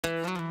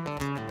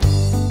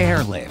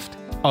Airlift,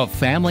 a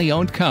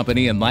family-owned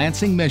company in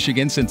Lansing,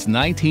 Michigan since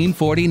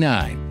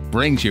 1949,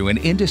 brings you an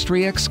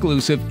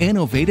industry-exclusive,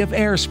 innovative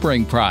air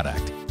spring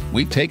product.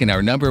 We've taken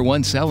our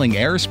 #1 selling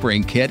air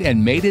spring kit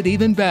and made it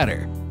even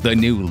better. The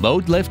new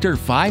LoadLifter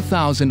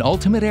 5000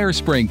 Ultimate Air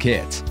Spring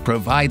Kits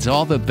provides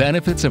all the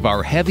benefits of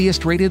our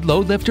heaviest rated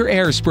LoadLifter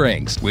air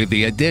springs with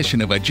the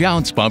addition of a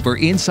jounce bumper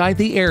inside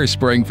the air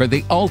spring for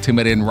the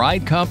ultimate in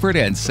ride comfort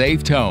and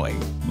safe towing.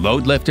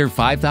 LoadLifter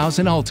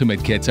 5000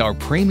 Ultimate Kits, our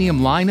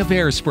premium line of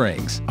air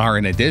springs, are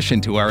an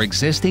addition to our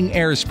existing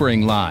air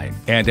spring line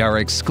and are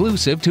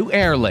exclusive to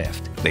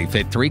Airlift. They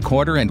fit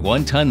 3/4 and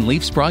 1 ton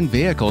leaf-sprung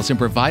vehicles and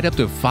provide up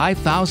to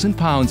 5,000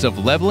 pounds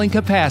of leveling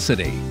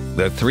capacity.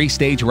 The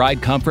 3-stage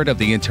ride comfort of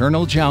the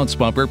internal jounce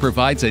bumper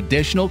provides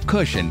additional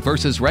cushion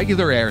versus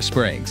regular air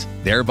springs,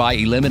 thereby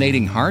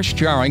eliminating harsh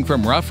jarring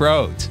from rough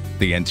roads.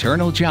 The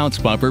internal jounce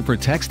bumper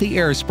protects the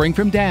air spring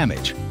from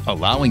damage,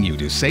 allowing you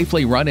to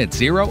safely run at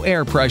 0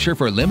 air pressure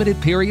for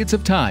limited periods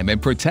of time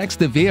and protects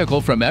the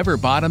vehicle from ever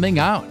bottoming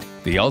out.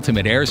 The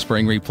Ultimate Air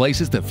Spring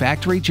replaces the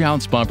factory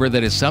jounce bumper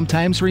that is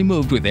sometimes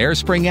removed with air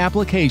spring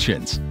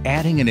applications.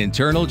 Adding an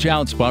internal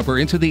jounce bumper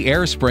into the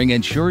air spring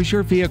ensures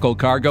your vehicle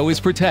cargo is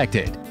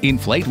protected.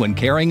 Inflate when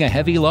carrying a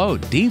heavy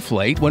load,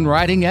 deflate when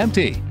riding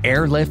empty.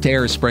 Airlift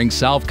air springs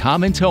solve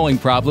common towing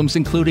problems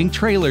including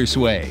trailer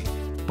sway,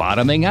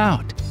 bottoming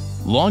out,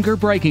 longer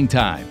braking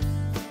time,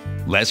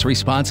 less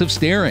responsive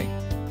steering,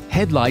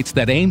 headlights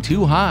that aim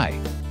too high,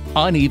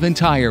 uneven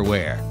tire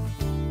wear.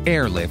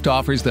 Airlift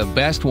offers the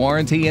best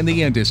warranty in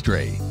the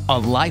industry, a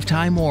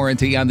lifetime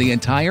warranty on the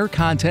entire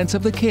contents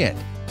of the kit.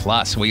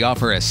 Plus, we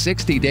offer a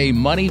 60-day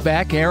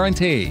money-back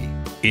guarantee.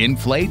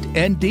 Inflate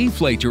and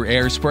deflate your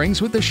air springs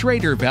with the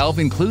Schrader valve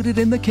included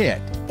in the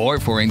kit. Or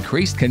for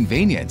increased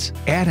convenience,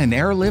 add an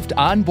Airlift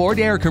onboard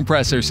air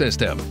compressor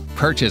system.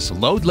 Purchase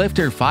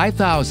LoadLifter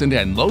 5000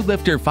 and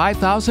LoadLifter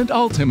 5000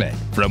 Ultimate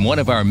from one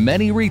of our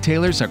many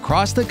retailers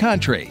across the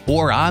country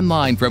or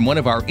online from one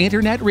of our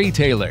internet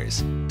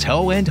retailers.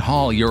 Tow and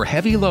haul your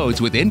heavy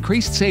loads with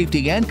increased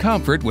safety and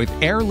comfort with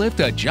Airlift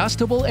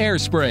adjustable air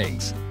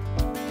springs.